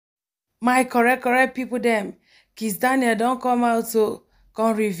My correct people them. Kizz Daniel don't come out so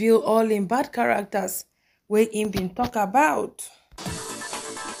can reveal all in bad characters wey him been talk about.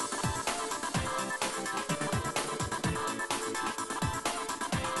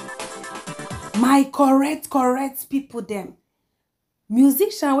 My correct people them.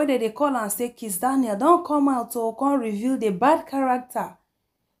 Musician wey they call and say Kizz Daniel don't come out so can reveal the bad character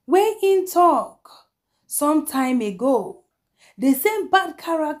wey him talk some time ago. The same bad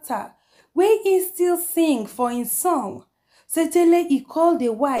character wey he still sing for his song. Certainly he called the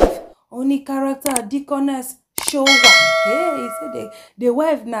wife only character deaconess Showa. Hey, he said the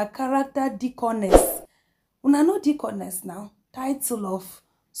wife na character deaconess. Una know deaconess now, title of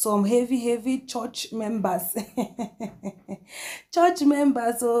some heavy church members. Church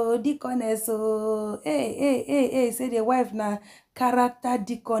members, oh, deaconess, oh, hey, say the wife na character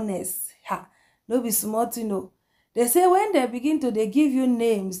deaconess. Ha, no be smart, you know. They say when they begin to, they give you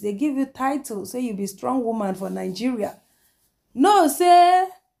names, they give you titles, say you be strong woman for Nigeria. No, say,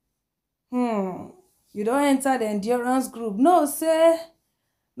 you don't enter the endurance group. No, say,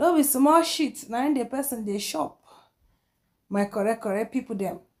 no be small shit. Now in the person they shop. My correct people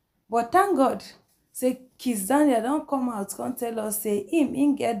them. But thank God, say Kizz Daniel don't come out, can't tell us, say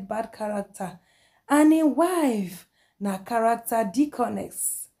him get bad character. And his wife, na character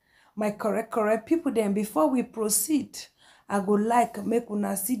deaconess. My correct people then, before we proceed, I go like make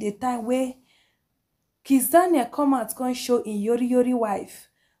una see the time where Kizz Daniel come out can show in Yori wife.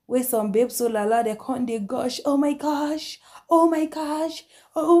 Where some babes so lala they can't they gush. Oh my gosh,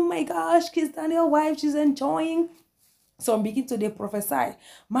 Kizz Daniel wife, she's enjoying. Some begin to they prophesy.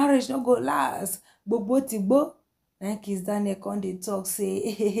 Marriage no go last. Bobo tigbo. And Kizz Daniel come they talk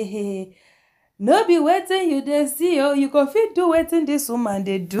say no be waiting you they see, oh, you can fit do waiting this woman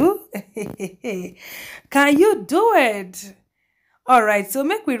they do. Can you do it? All right, so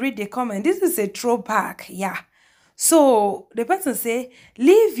make we read the comment. This is a throwback, yeah. So the person say,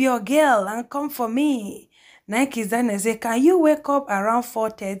 leave your girl and come for me. Now Kizz Daniel say, can you wake up around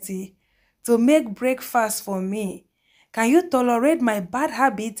 4:30 to make breakfast for me? Can you tolerate my bad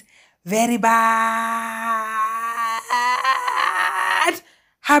habit? Very bad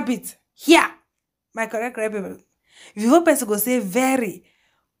habit. Yeah. My correct people. If you hope person go say very,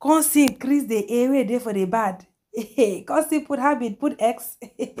 can't see increase the area there for the bad. Can't see put habit, put X.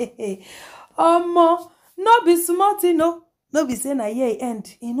 No be smart, you know. No be saying a year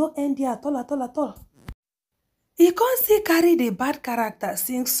end. You know, end here at all. You can't see carry the bad character,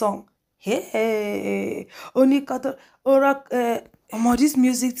 sing song. Hey, only cut or this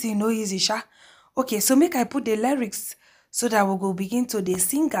music thing no easy, sha. Okay, so make I put the lyrics so that we go begin to the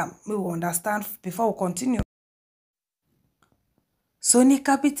sing them. We will understand before we continue. Sony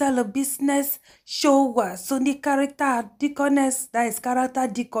capital of business, Showa. Sony character deaconess, that is character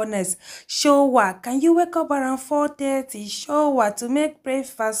deaconess. Showa, can you wake up around 4:30? Showa, to make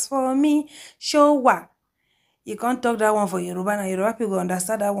breakfast for me. Showa. You can't talk that one for Yoruba, and Yoruba people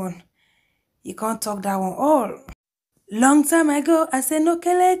understand that one. You can't talk that one all. Long time ago, I said, no,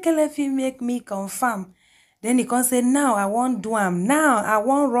 kele if you make me confirm. Then he can say, now I won't do am. Now I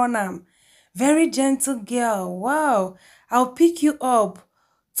won't run am. Very gentle girl. Wow. I'll pick you up.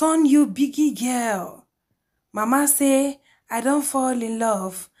 Turn you biggie girl. Mama say, I don't fall in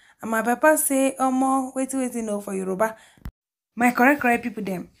love. And my papa say, Omo, wait, no for Yoruba. My correct people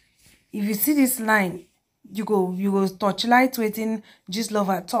them. If you see this line, you go touchlight waiting just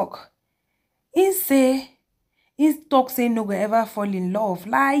lover talk. He talk say no go ever fall in love.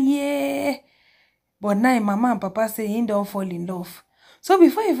 Lie, yeah. But now mama and papa say he don't fall in love. So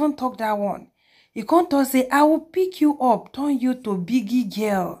before you even talk that one, you can't talk say, I will pick you up, turn you to biggie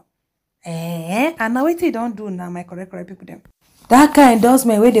girl. And now what you don't do now, my correct people them. That kind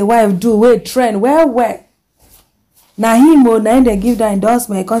endorsement where the wife do, where trend, where. Now him or now they give that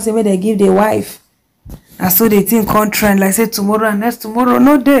endorsement, can't say where they give the wife. And so they think can't trend, like say tomorrow and next tomorrow,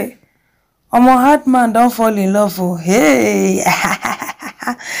 no day. I'm a hard man, don't fall in love. Oh, hey.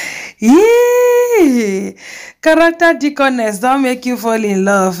 Yeah. Character deaconess don't make you fall in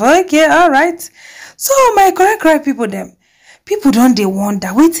love. Okay, all right. So my correct people them. People don't they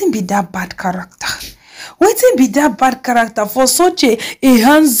wonder, waiting be that bad character. Waiting be that bad character for such a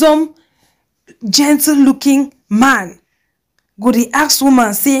handsome, gentle looking man. Go the ask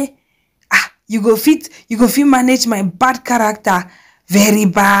woman say, you go fit manage my bad character. Very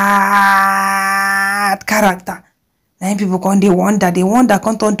bad character. Then people come they wonder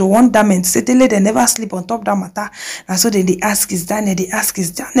come turn to wonderment. Certainly they never sleep on top that matter. And so then they ask Kizz Daniel,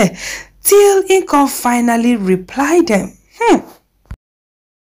 till he can finally reply them.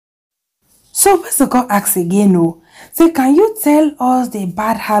 So person come ask again, say, can you tell us the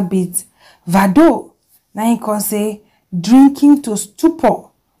bad habits Vado, now he can say drinking to stupor,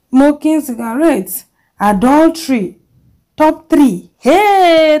 smoking cigarettes, adultery. Top 3.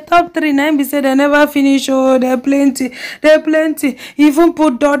 Hey, top 3. Now be say they never finish. Oh, there plenty. Even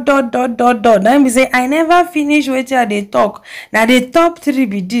put ... Now be say I never finish wetin they talk. Now the top 3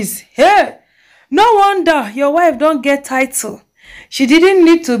 be this. Hey, no wonder your wife don't get title. She didn't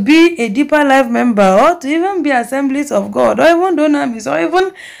need to be a deeper life member or to even be Assemblies of God or even Dunamis or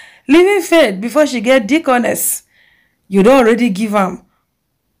even Living Faith before she get deaconess. You don't already give am.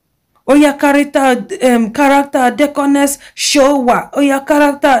 Oh, your character, deaconess, shower. Oh, your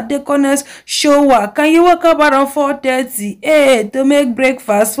character, deaconess, shower. Can you wake up around 4:30? Hey, to make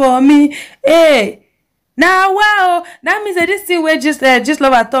breakfast for me. Hey. Now, wow. That means that this thing where just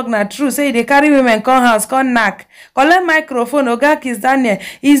love a talk not true. Say they carry women, come house, come knock. Collect microphone, Oga Kizz Daniel.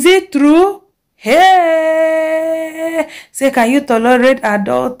 Is it true? Hey, say, can you tolerate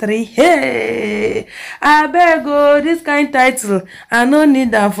adultery? Hey, I beg this kind title. I no need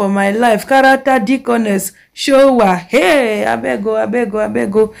that for my life. Character, deaconess, shower. Hey, I beg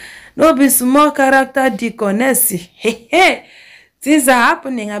no be small character, deaconess. Hey. Things are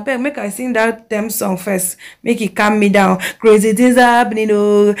happening. I beg, make I sing that them song first. Make it calm me down. Crazy things are happening,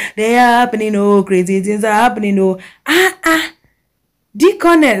 oh. They are happening, oh. Crazy things are happening, oh.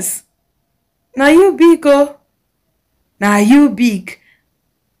 Deaconess. Now you big, oh. Now you big.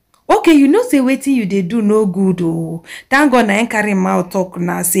 Okay, you know say waiting you they do no good, oh. Thank God na carry mouth talk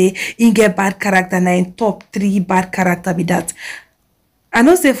now say in get bad character na in top 3 bad character be that. I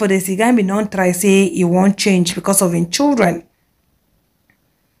know say for the cigar be non try say he won't change because of his children.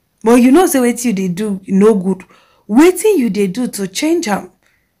 But you know say waiting you they do no good. Waiting you they do to change him.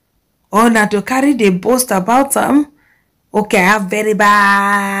 Or not to carry the boast about him. Okay, I have very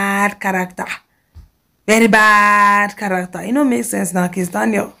bad character. Very bad character. You know, makes sense now, Kizz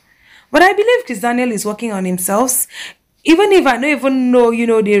Daniel. But I believe Kizz Daniel is working on himself. Even if I don't even know, you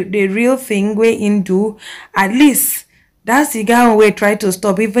know, the real thing we into, at least that cigar we try to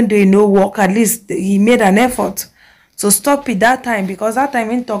stop, even though he no work, at least he made an effort to stop it that time. Because that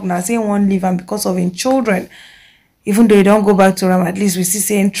time in talk now, saying won't leave and because of his children. Even though he don't go back to him, at least we see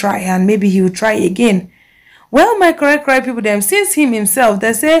saying try and maybe he will try again. Well, my correct people, them since him himself,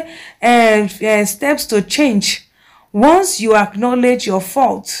 they say steps to change. Once you acknowledge your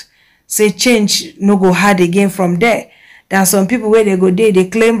fault, say change no go hard again from there. There are some people where they go they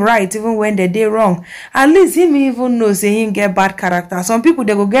claim right even when they did wrong. At least him even know say him get bad character. Some people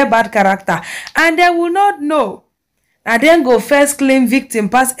they go get bad character and they will not know. And then go first claim victim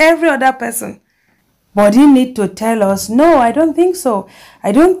past every other person. But you need to tell us, no, I don't think so.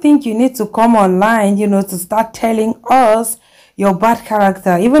 I don't think you need to come online, you know, to start telling us your bad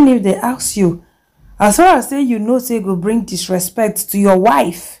character, even if they ask you. As far as say you know, say go bring disrespect to your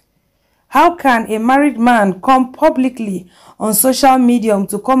wife. How can a married man come publicly on social media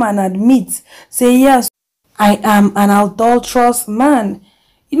to come and admit, say, yes, I am an adulterous man?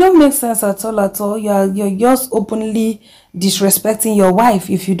 It don't make sense at all. You're just openly disrespecting your wife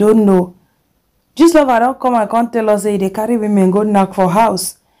if you don't know. Just love, I don't come and can't tell us say they carry women go knock for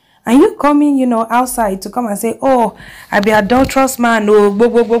house. And you coming, you know, outside to come and say, oh, I be adulterous man, no,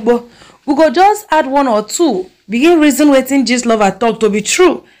 we go just add 1 or 2. Begin reason waiting just love I talk to be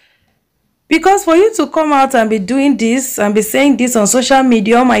true. Because for you to come out and be doing this and be saying this on social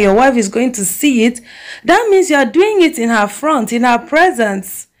media and your wife is going to see it, that means you are doing it in her front, in her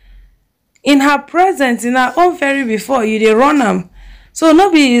presence. In her presence, in her own very before you they run them. So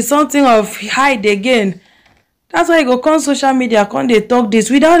no be something of hide again. That's why you go on social media, come they talk this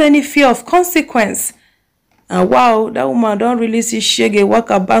without any fear of consequence. And wow, that woman don't really see shege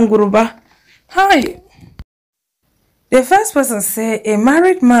waka banguruba. Hi. The first person say a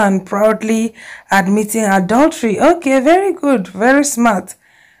married man proudly admitting adultery. Okay, very good, very smart.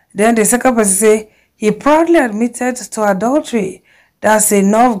 Then the second person say he proudly admitted to adultery. That's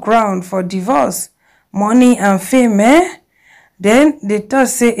enough ground for divorce. Money and fame, eh? Then the third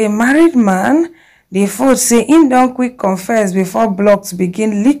say a married man. The fourth say him don't quick confess before blocks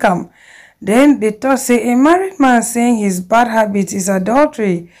begin leak am. Then the third say a married man saying his bad habit is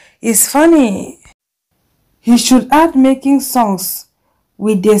adultery. It's funny. He should add making songs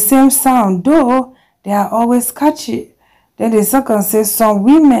with the same sound, though they are always catchy. Then the second says some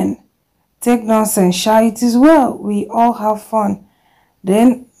women take nonsense, shy it is well. We all have fun.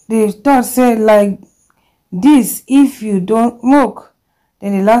 Then the third say like this if you don't smoke.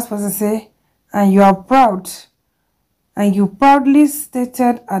 Then the last person say, and you are proud. And you proudly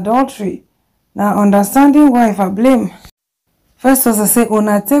stated adultery. Now understanding wife I blame. First person say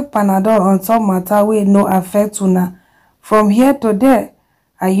una take Panadol on top matter wey no affect una. From here to there.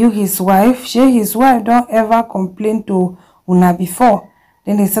 Are you his wife? Shey his wife don't ever complain to una before.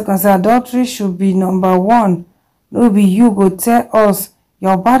 Then the second say adultery should be number one. No be you go tell us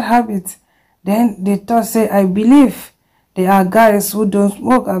your bad habits. Then the third say, I believe there are guys who don't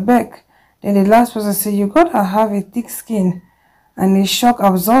smoke, abeg. Then the last person say, you gotta have a thick skin and a shock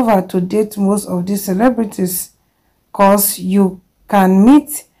absorber to date most of these celebrities, cause you can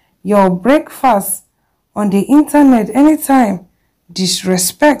meet your breakfast on the internet anytime.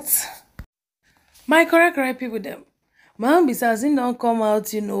 Disrespect. My correct people them. My own besides him don't come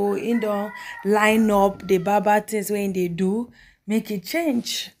out, you know, in don't line up the baba things when they do, make it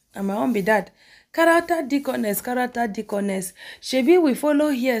change. And my own be that. Character deaconess, character deaconess. Shebi we follow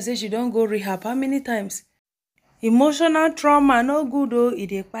here, say she don't go rehab. How many times? Emotional trauma, no good though, it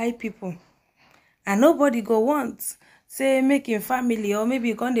dey kpai people. And nobody go want, say, making family, or maybe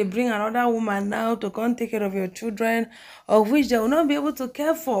you can't they bring another woman now to come take care of your children, of which they will not be able to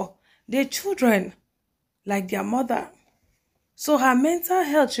care for their children like their mother. So her mental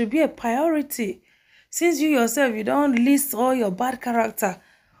health should be a priority. Since you yourself, you don't list all your bad character,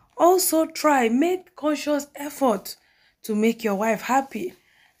 also try, make conscious effort to make your wife happy.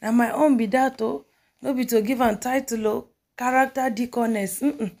 Now my own be that oh, no be to give am title oh, character deaconess.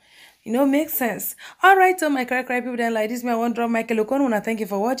 You know, makes sense. All right, so my correct people then like this, me I want to draw Michael Okon. Thank you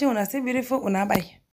for watching. Una stay beautiful. Una bye.